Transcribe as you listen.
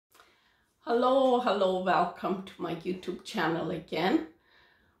Hello, welcome to my YouTube channel again.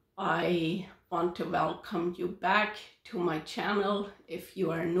 I want to welcome you back to my channel. If you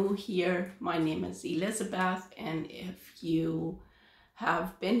are new here, my name is Elizabeth, and if you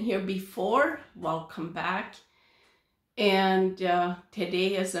have been here before, welcome back. And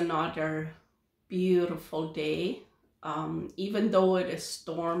today is another beautiful day. Even though it is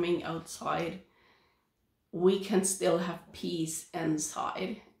storming outside, we can still have peace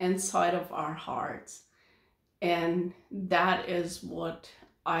inside of our hearts. And that is what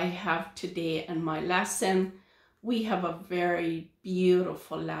I have today in my lesson. We have a very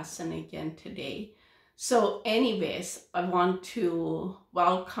beautiful lesson again today. So anyways, I want to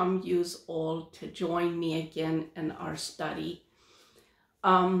welcome you all to join me again in our study.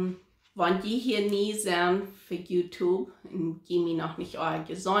 Wenn die hier nie zijn für YouTube en die mij nog niet al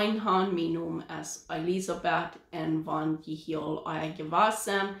gezien hebben, mijn naam is Elisabeth, en wenn die hier al geweest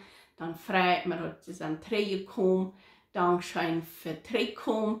zijn, dan vraag ik me dat ze zijn teruggekomen, dankzij voor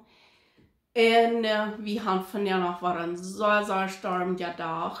terugkomen. En we hebben vandaag nog een zeer stormige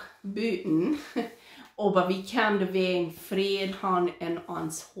dag buiten, aber we kunnen de weg vrede hebben in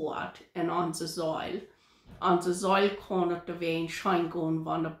ons hart, in onze ziel. Onze ziel kan op de weg schijn gaan,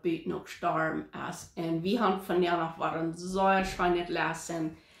 wanneer de buiten nog storm is. En we hebben vandaag nog een zeer schijnend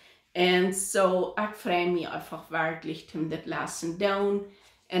lessen. En zo, ik vraag me einfach werkelijk om dit lessen te doen.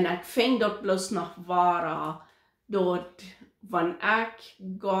 En ik vind dat bloos nog waar, dat wanneer ik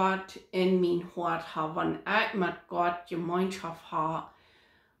God in mijn hart heb, wanneer ik met God gemeenschap heb,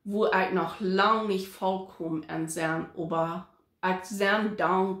 wo ik nog lang niet volkomen in zijn, maar ik ben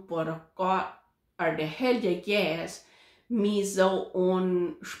dankbaar dat God de Heilige Geest mij zo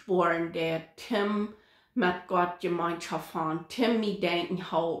aansporen dat Tim met God gemeenschap hebben, Tim mij denken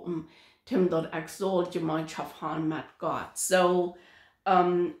houden, Tim dat ik zal gemeenschap hebben met God. So,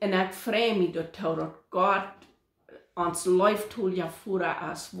 en ik vraag me dat God ons leeftool ja voeren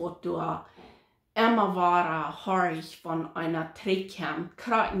is, wat du immer wahre haarig von einer Trägkamp,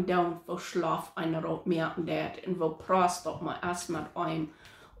 kraken down vor Schlaf einer Rotmerken dat, und wo prost op man erst mit einem.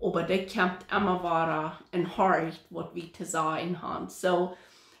 Aber das kommt immer wahre und haarig, was wir zu sagen haben. So,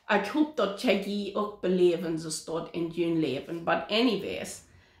 ich hoffe, dass ich auch beleven, so dort in ihrem Leben. But anyways,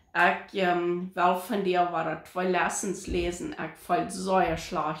 ich will von dir zwei Lessons lesen. Ich fand sehr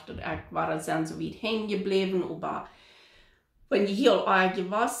schlecht und ich war dann so weit hängen geblieben, aber wenn die hier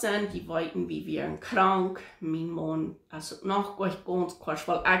gewesen sind, die wollten, wie wir krank. Mein Mann ist noch ganz kurz,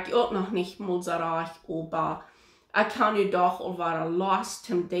 weil ich auch noch nicht mal so reich, aber ich kann ja doch auch lost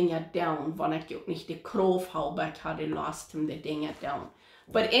im Dinge down, wenn ich auch nicht die Kraft habe, ich hatte lost im die Dinge down.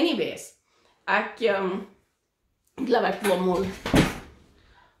 But anyways, ich glaube, ich war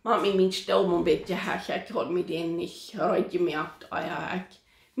mal, mit meinem Staub ein bisschen hack, ich hatte mir den nicht heute gemerkt, ich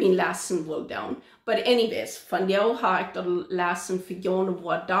mein Lassen wohl down. But anyways, von der habe ich das Lassen für Jone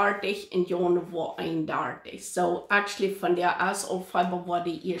war dartig und Jone war eindartig. So actually von der aus auf Fiber war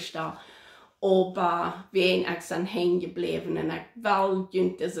die erste, aber wen ich dann hängen geblieben und ich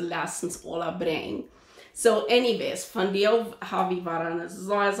will diese Lessons alle bringen. So anyways, von der habe ich eine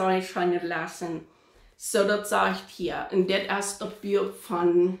sehr schöne Lesson. So das sagt hier, und das ist das Buch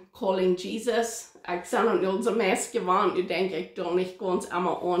von Calling Jesus. Ich bin an unser Mess gewarnt, ich denke, ich tue nicht ganz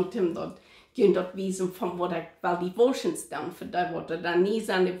einmal an, dort gehen dort wiesen von wo ich, weil die Woschens dann für die Worte dann nie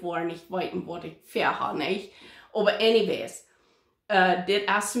sein, die wollen nicht weiten, wo ich fair nicht. Aber anyways, das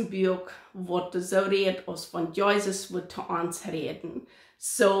ist ein Buch, wo so redet, als von Jesus wird zu uns reden.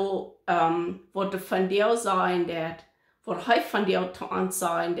 So, wo von dir sein, wo von dir zu uns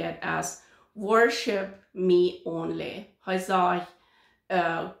sein, das ist, worship me only. Er sagt,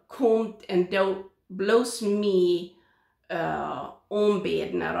 kommt und du bloß mich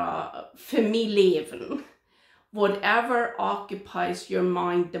anbeten oder für mich leben. Whatever occupies your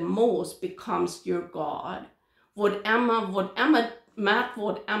mind the most becomes your God. Whatever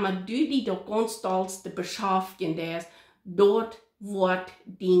du dich doch ganz dollste beschäftigen lässt, dort wird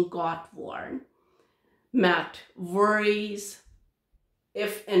dein Gott werden. Mit worries,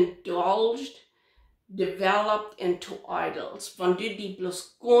 if indulged, developed into idols. Wenn du die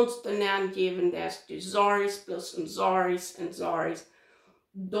bloß ganz daneben geben lässt, du sorries bloß und sorries,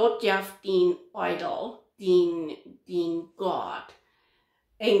 dort jaft dein Idol, dein Gott.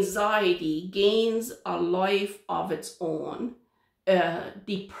 Anxiety gains a life of its own.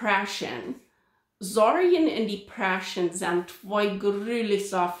 Depression. Sorgen und Depression sind zwei gründlich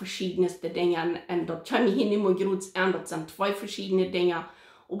so verschiedene Dinge. Und dort kann ich hier nicht mehr gut an, das sind zwei verschiedene Dinge.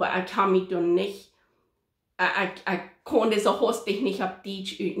 Aber ich kann mich doch nicht, ich konnte so hastig nicht auf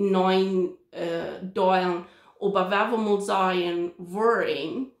die neuen Deulen. Aber wenn wir mal sagen,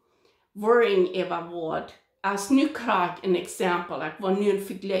 worrying, worrying über Wort. Als nu krijg ik een exempel, ik wil nu een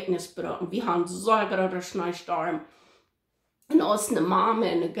vergelijkenis brengen. We gaan zo grote snijstorm. En als een mama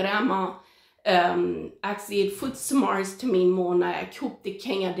en een grandma, ik zei het voetsemars te mijn man, ik hoop de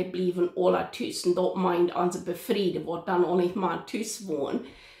kinderen die blijven alle thuis. En dat meint onze bevrienden, wat dan ook niet maar thuis wonen.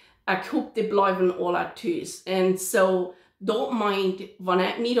 Ik hoop die blijven alle thuis. En zo, dat meint, wanneer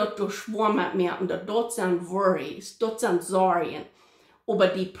ik niet dat doorschwommen met me, dat zijn worries, dat zijn zorgen.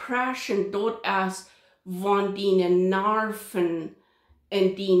 Aber depression, dat is van die nerven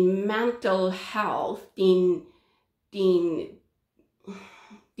en die mental health, die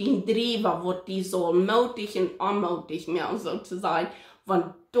driver wordt die zo moedig en onmoedig meer, sozusagen,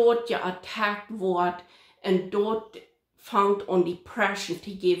 van dort je attacked wordt en dort fangt an depression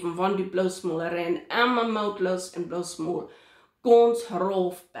te geven, van du bloß mal rein, immer moedloos en bloß mal ganz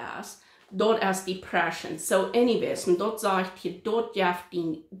rauf bist. Dat is depression. So anyways, en dat zegt je,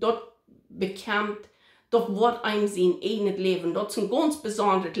 dat bekend, dat wordt een zijn eigen leven, dat is een ganz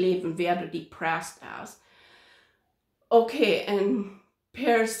besonderes leven, wer depressed is. Okay, en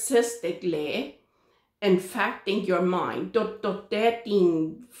persistently infecting your mind, dat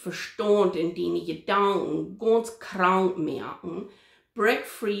die verstand en die gedanken ganz krank maken. Break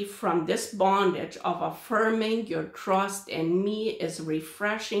free from this bondage of affirming your trust in me is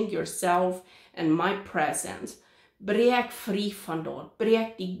refreshing yourself in my presence. Breek free van dat.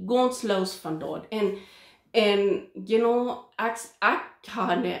 Breek die ganz los van dat. En you know,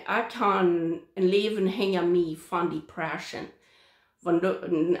 ik kan een leven hängen mee van depression. Want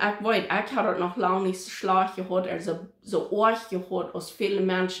ik weet, ik had het nog lang niet zo slecht gehad, zo erg gehad als vele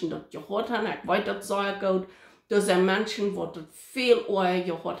mensen dat gehad hebben. Ik weet dat zeer goed. Er zijn mensen die het veel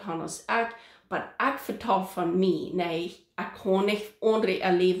erger gehad hebben als ik. Maar ik vertel van mij, nee, ik kan niet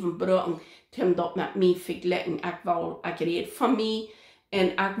andere leven brengen, om dat met mij te vergelijken. Ik red van mij. En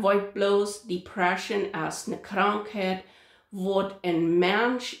ik weet bloos, depression is een krankheid, wat een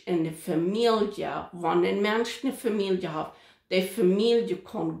mens in de familie, wanneer een mens een familie heeft, die familie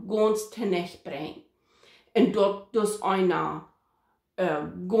kan ganz terecht brengen. En dat is een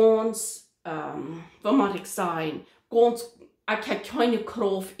ganz, wat moet ik zeggen, ganz, ik heb keine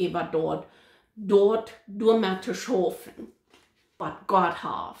Kraft über dort door met te schaffen. But God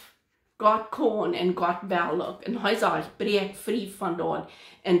heeft. God kan en God wil ook. En hij zegt, breek vrij van dat.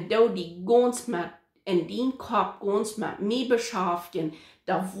 En door die ganz met, in die kop ganz met mij beschäftigen,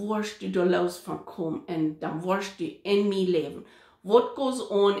 daar wirst du er los van komen. En dan wirst du in mij leven. What goes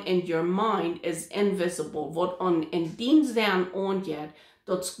on in your mind is invisible. Wat in die zin aangeht,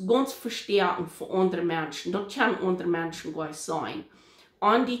 dat is ganz versterkend voor andere mensen. Dat kan andere mensen gleich zijn.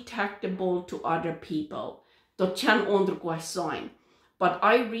 Undetectable to other people. Dat kan andere gleich zijn. But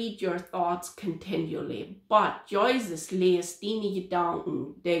I read your thoughts continually. But Jesus leest die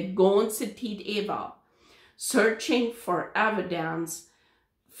gedanken de ganze tijd über. Searching for evidence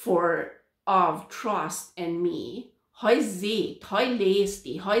of trust in me. Hij zegt, hij leest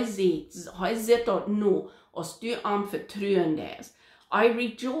die, hij zegt dat nu, als du am vertrouwen is. I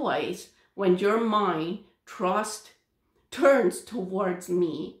rejoice when your mind turns towards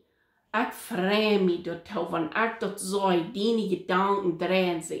me. Ik vrij me dat wanneer ik dat zei, die gedanken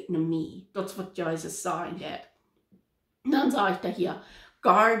draaien zich naar mij. Dat is wat Jezus zei. Dan zegt hij hier,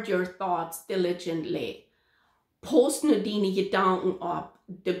 guard your thoughts diligently. Post nu die gedanken op,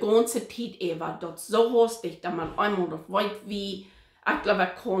 de ganze tijd over. Dat is zo hastig, dat man einmal nog weet wie, ik geloof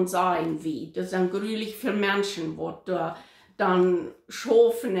ik kan zeggen wie. Dat zijn gruwelijk veel mensen, wat dan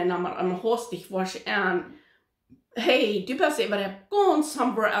schaffen en dan hastig was aan. Hey, du bist überhaupt ganz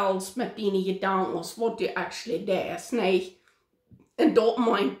somewhere else mit deinen Gedanken, als what du actually does, nicht? Und dort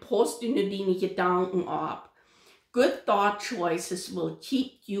mein post du nur deine Gedanken ab. Good thought choices will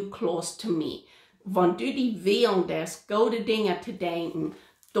keep you close to me. Wenn du die wählen lässt, gute Dinge zu denken,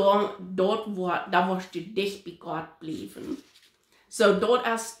 da wirst du dich bei Gott bleiben. So, dort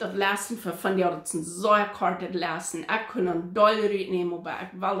ist das Lesson von dir, das ist ein sehr kurzes Lesson. Ich kann ein Dollar nehmen, aber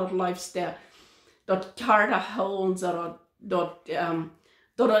ich will das Lifestyle. Dat Karte holen, so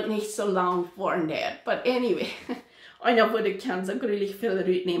dat nicht so lang worden wird. But anyway, einer würde kann so gründlich viel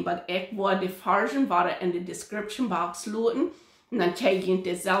rübernehmen, but ich würde die Version in der Description Box laden und dann kann ich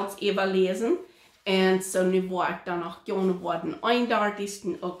das selbst überlesen. Und so nu würde ich dann auch gerne den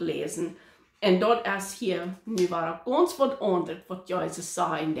eindeutigsten auch lesen. Und dort ist hier, nu war ganz was anderes, was Jesus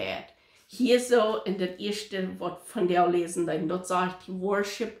sagen wird. Hier so in der ersten, was von der lesen, dann dort sagt,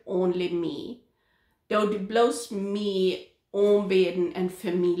 worship only me. Dat du bloß mij aanbeden en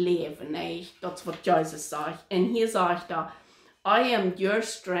voor mij leven. Nee, dat is wat Jezus zegt. En hier zegt hij, I am your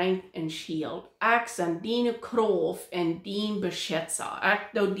strength and shield. Ik zijn die kracht en die beschützer. Ik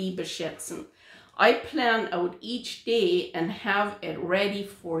doe die beschützen. I plan out each day and have it ready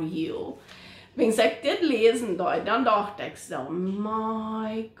for you. Wenn ich das lesen da, dann dachte ich so,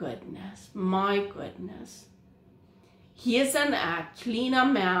 my goodness. Hier sind ein kleiner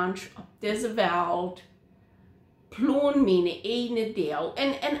Mensch auf dieser Welt, plan meine eigene Deel. Und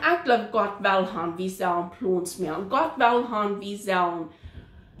ich glaube, Gott will haben, wie sollen Plans machen. Gott will haben, wie sollen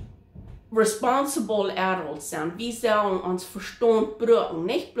responsible adults sein. Wie sollen uns Verstand brauchen.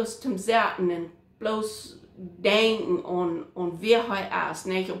 Nicht bloß zum Sagen und bloß denken und wer er ist.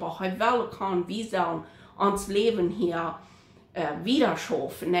 Nicht, aber er will kann, wie sollen uns Leben hier wieder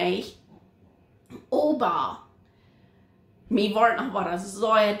schaffen. Nicht? Aber mir war noch was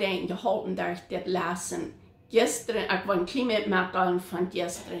so denken gehalten durch das Lassen. Gestern, ich war ein klein mitmachen von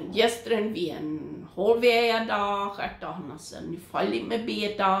gestern. Gestern wie ein Halbjahr ich dachte, das ist nicht voll mit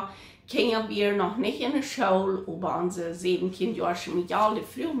Beta. Gingen wir noch nicht in der Schule, aber unsere 17 Jahre mich alle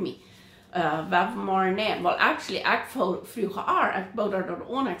früh mich. Wat maar nemen. Wel, actually, ik vroeger ook, ik wou dat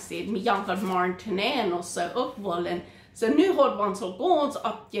ook gezegd, maar ik had maar te nemen of zo ook willen. So, nu hadden we ons al ganz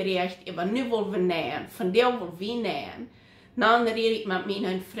opgericht, aber nu willen we nemen, van deel willen we nemen. Dan reed ik met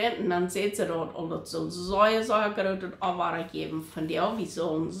mijn vrienden, dan zei ze dat, dat ze zo'n grote afwaar geven van deel, wie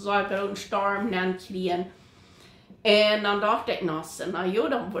zo'n grote storm dan krijgen. En dan dacht ik nog, nou ja,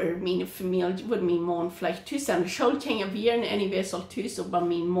 dan wordt mijn familie, wordt mijn man vielleicht thuis aan de school gingen weer, en ik was al thuis, maar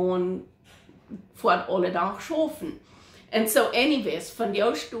mijn man voort alle dag schaffen. En so anyways, van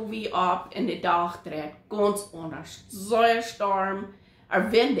die Stufe ab in de dag direct, ganz anders. Sehr storm,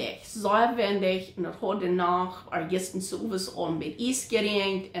 sehr windig, und das hat danach, gestern so was an mit Eis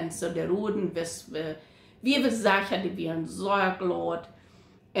geregnet, und so der Ruden, wie wir sagen, die wären sehr glad.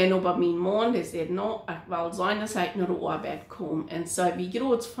 Und aber mein Mann, der sagt, no, ich will seinerzeit nach der Arbeit kommen. Und so, wie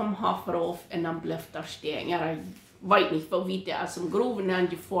groß vom Hafen rauf, und dann bleibt er stehen. Ja, ich weiß nicht, wo weit er aus dem Gruben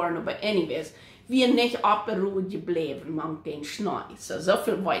angefahren, aber anyways, wir nicht abgeruht geblieben, man den Schnee. So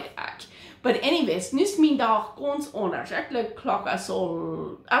viel weit weg. But anyways, nu ist mein Tag ganz anders. Ich glaube, Klock ist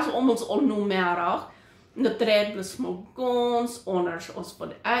also uns all nur mehr. Und das dreht bloß mal ganz anders, als was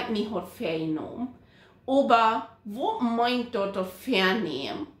ich mich hat vernommen. Aber was meint das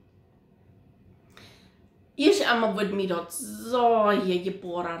vernehmen? Ich einmal würde mir das so hier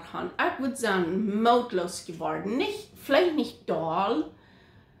geboren haben. Ich würde sagen, mautlos geworden. Vielleicht nicht doll.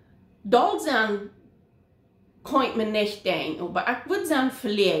 Doll sein kann man nicht denken, aber ich würde sagen,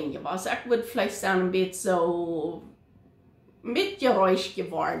 verlegen gewesen. Ich würde vielleicht sagen, ein bisschen so mitgeräuscht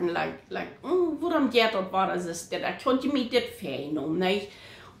geworden. Warum geht das, was ist das? Ich konnte mir das vernehmen, nicht?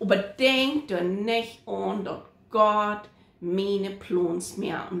 Aber denk doch nicht an, dass Gott meine Plans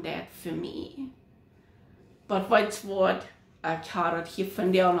mehr und das für mich. Aber weißt du was? Ich habe das hier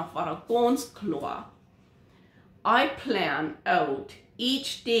von dir noch ganz klar. I plan out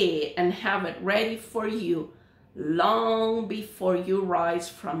each day and have it ready for you long before you rise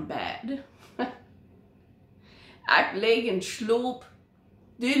from bed. Ich lege in Schlaf,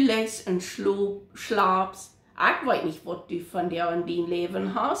 du legst in Schlaf. Ich weiß nicht, was du von dir in dein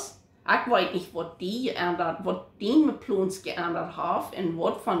Leben hast. Ich weiß nicht, was die geändert, was deine Plans geändert haben und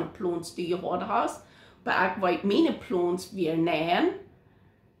was von den Plans du gehabt hast. Aber ich weiß, meine Plans wir nähen.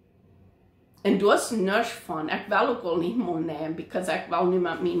 Und du hast nichts von. Ich will auch nicht mal nähen, because ich will nicht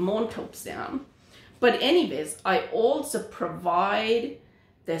mit meinem Mund sein. But anyways, I also provide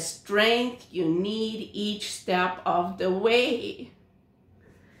the strength you need each step of the way.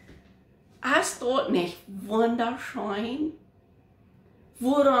 Ist das nicht wunderschön?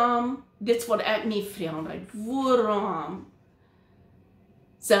 Warum, das was ich mich frage, warum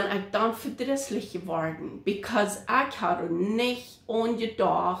sind ich dann verdrießlich geworden? Because ich habe nicht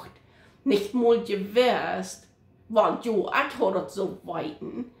angedacht, nicht mal gewusst, weil ja, ich habe das so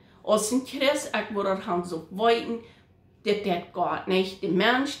weiten. Als ein Christ, ich würde das so weiten, dass das Gott nicht, der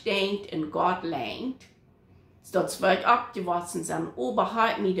Mensch denkt und Gott lenkt. Das wird abgewaschen sein,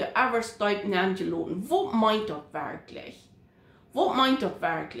 oberhalb mir der Eversteipen angeladen. Was meint das wirklich? Was meint das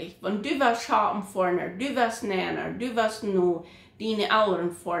wirklich? Wenn du was schauen vorne, du was näher, du was nur deine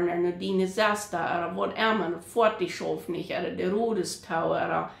Eltern vorne, nur deine Schwester, oder was immer, fortgeschafft nicht, oder der Rudestau,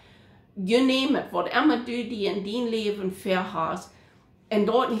 oder you name it, was immer du die in dein Leben verhast, und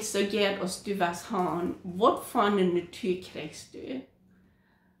dort nicht so geht, als du was haben, was von der Natur kriegst du?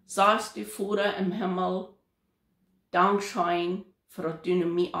 Sagst du Vater im Himmel, Dankeschön, für das du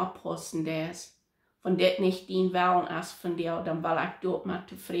mich abpassen lässt. Wenn das nicht dein Willen ist von dir, dann will ich dort mal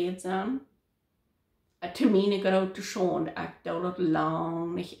zufrieden sein. Zu meine große Schande, ich tue das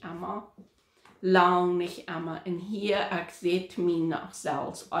lang nicht immer. lang nicht immer. Und hier, ich seht mich nach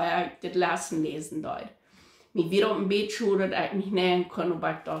selbst, ich das Lassen lesen dort. Mir wieder im Bett schaut, ich mich nähen kann, ob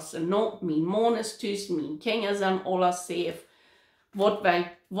ich das noch, mein Mann ist tüß, meine Kinder sind alle safe. Was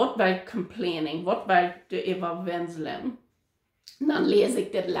will complaining, was will du überwinseln? Dann lese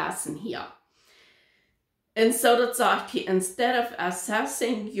ich das Lassen hier. And so that sagt hier, instead of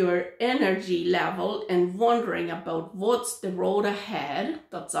assessing your energy level and wondering about what's the road ahead,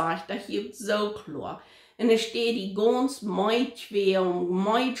 das sagt er hier so klar. Und es steht die ganz mei Quälen,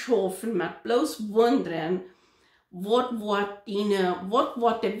 mei Schaffen mit bloß wundern, was wird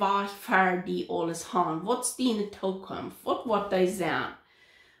der Weg für die alles haben, was deine Zukunft, was wird die sein,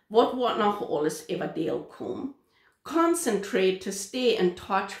 was wird noch alles über dir kommen. Concentrate to stay in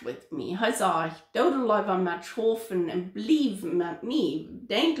touch with me. Hij zegt, doe liever met schoffen en blijf met me.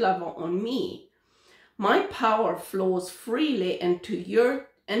 Denk liever on me. My power flows freely into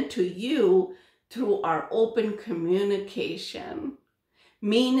you through our open communication.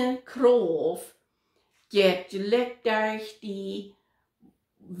 Meine Kraft geht durch die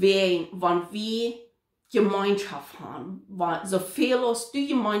Wege, wenn wir Gemeinschaft haben. So viel als du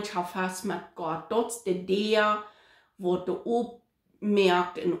Gemeinschaft hast mit Gott, das ist der, wo du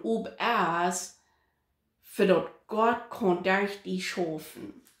merkt und ist, für das Gott kann durch die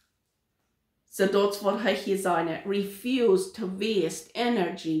schaffen. So das wird hier sagen, refuse to waste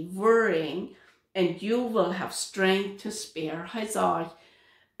energy worrying and you will have strength to spare. Er sagt,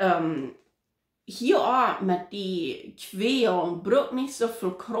 hier auch mit die Quälen, braucht nicht so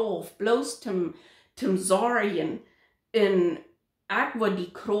viel Kraft, bloß zum Sorgen, und ich will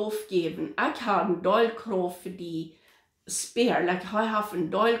die Kraft geben. Ich habe eine Kraft für die spare, like I have a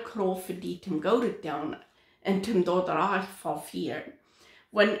doll crow for die to go down and to do the for fear.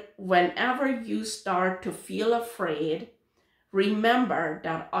 Whenever you start to feel afraid, remember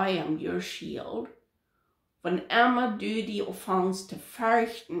that I am your shield. Wenn immer du die anfängst zu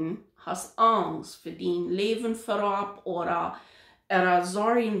fürchten, hast Angst für dein Leben vorab oder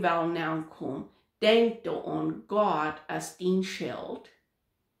Sorgen will nachkommen, denk du an Gott als dein Schild.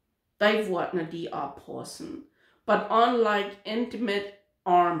 Die werden die abpassen. But unlike intimate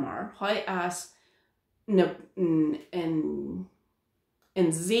armor, hij is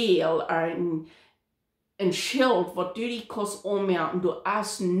een Seel, een Schild, wat du die kost ommerken, du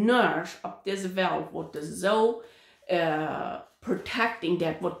as nurse op deze wereld, wat du zo protecting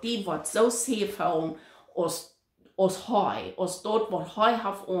dat, wat die wat zo safe houden, als hij, als dat wat hij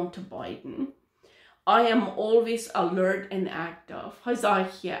heeft aan te bieden. I am always alert and active. Hij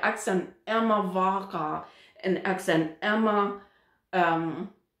zegt hier, ik ben immer wakker. En ik ben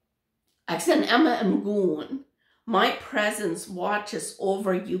immer im Gehen. My presence watches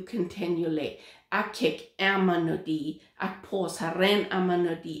over you continually. Ik kijk immer naar die. Ik pas herin immer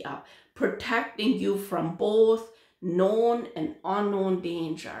naar die op. Protecting you from both known and unknown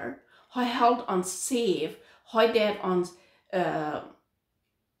danger. Hij houdt ons safe. Hij deed ons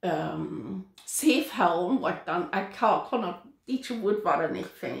safe houden. Wat dan, ik kan het dit woord waar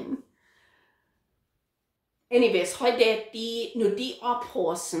niet vinden. Anyways, hij deed die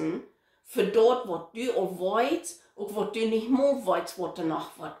oppassen voor dat wat du al weet, ook wat du niet meer weet wat er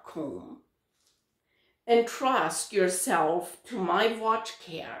nog wat komt. Entrust yourself to my watch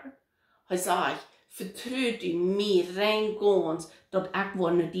care. Hij zegt, vertrouw du mij rein gans dat ik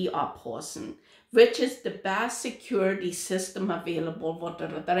wil die oppassen. Which is the best security system available, wat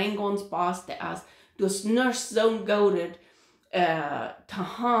er rein gans beste is. Dus niet zo'n gouden te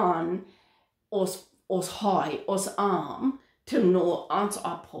gaan als hij, als arm, to know ons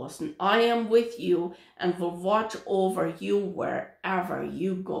oppassen. I am with you and will watch over you wherever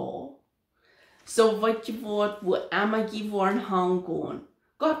you go. So wat je wordt, wo immer geworden hangehen.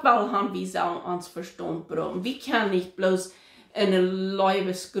 Gott will haben, wie sollen uns Verstand brauchen. Wir können nicht bloß in eine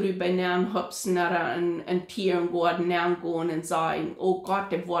Leibesgrube nähen, hüpsen oder in Tierengorden nähen gehen und sagen, oh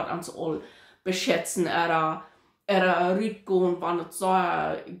Gott, der wird uns all beschützen oder rütgehen, wenn es so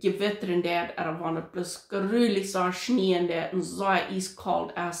gewittern wird, oder wenn es bloß gerühlich so schneien wird und so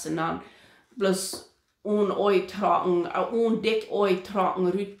eiskalt ist und dann bloß dick trocken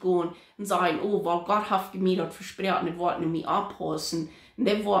rütgehen und sagen, oh, weil Gott hat mir das versprochen, er wird mich abpassen und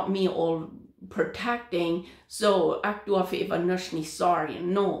er wird mich all protecting, so ich darf eben nicht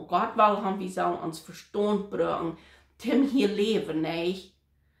sorgen. No, Gott will haben, wir sollen uns Verstand brauchen, zum hier leben, nicht,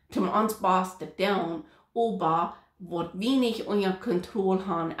 zum uns Beste tun, aber was wir nicht unter Kontrolle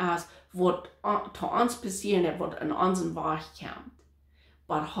haben, ist, was zu uns passiert, was in unseren Weg kommt.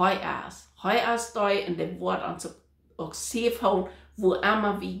 Aber Hij is da und der wird uns auch safe halten, wo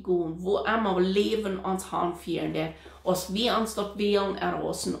immer wir gehen, wo immer Leben uns handführen wird, als wir uns dort wählen,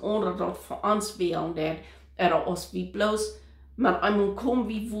 als ein anderer dort für uns wählen wird, als wir bloß mit einem kommen,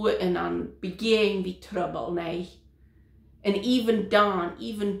 wie wir in ein Begehen wie Trouble, nicht? Und even dann,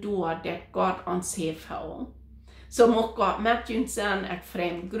 even dort, der Gott uns helfen. So mag Gott mit uns sein, ich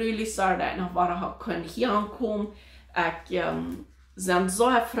freue mich grüßlich, dass ich noch weiter hier ankommen. Ich bin so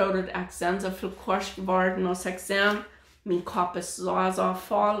erfreut, ich bin so viel Kurs geworden, als ich sehe. Mein Kopf ist so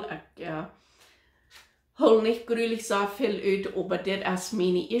voll. Ich hole nicht grüßlich so viel aus, aber das ist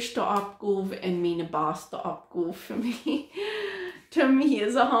meine erste Abgabe und meine beste Abgabe für mich. Zu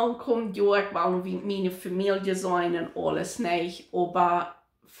mir so ankommt, ja, ich will wie meine Familie sein und alles nicht, aber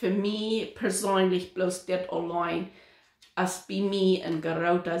für mich persönlich bloß das allein ist bei mir ein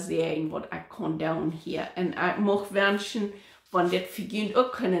großer Segen, was ich kann tun hier. Und ich möchte wünschen, wenn das für ihn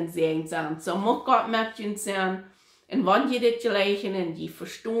auch können Segen sein. So mag Gott mit uns sein. Und wenn ihr das gelesen und die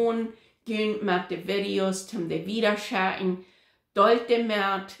verstehen, gehen mit den Videos zum die wiederschauen, teilt die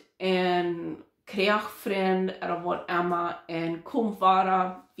mit und kriegt Freunde oder was immer und kommt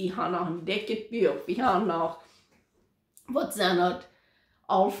weiter. Wir haben noch ein dickes Buch, wir haben noch, was sind das,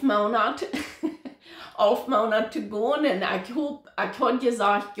 11 Monate, 11 Monate zu gehen. Und ich habe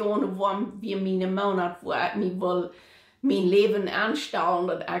gesagt, gerne, wann wir meine Monate, wo ich mich will, mein Leben anstellen,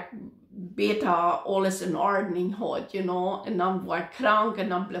 dass ich besser alles in Ordnung hat, you know. Und dann war ich krank und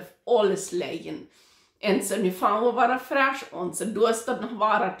dann blieb alles liegen. Und so, nu fangen wir wieder frisch an. So, du hast das noch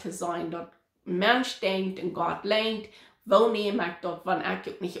weiter zu sein, dass ein Mensch denkt und Gott lenkt, wo nehme ich das, wenn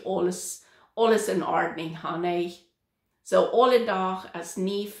ich nicht alles in Ordnung habe. So, alle Tag ist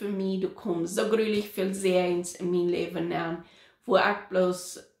nie für mich, du kommst so gründlich viel Segens in mein Leben an, wo ich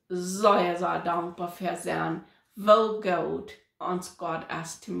bloß sehr, sehr dankbar für sein, wo Gott uns Gott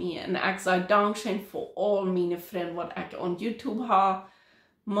ist zu mir. Und ich sage Dankeschön für all meine Freunde, die ich auf YouTube habe.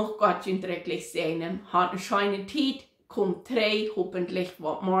 Mag Gott ihn wirklich segnen. Hat eine schöne Zeit, kommt drei, hoffentlich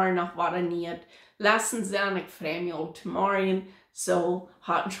wird morgen noch variiert. Lassen Sie, ich freue mich auf morgen. So,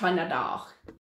 hat einen schönen Tag.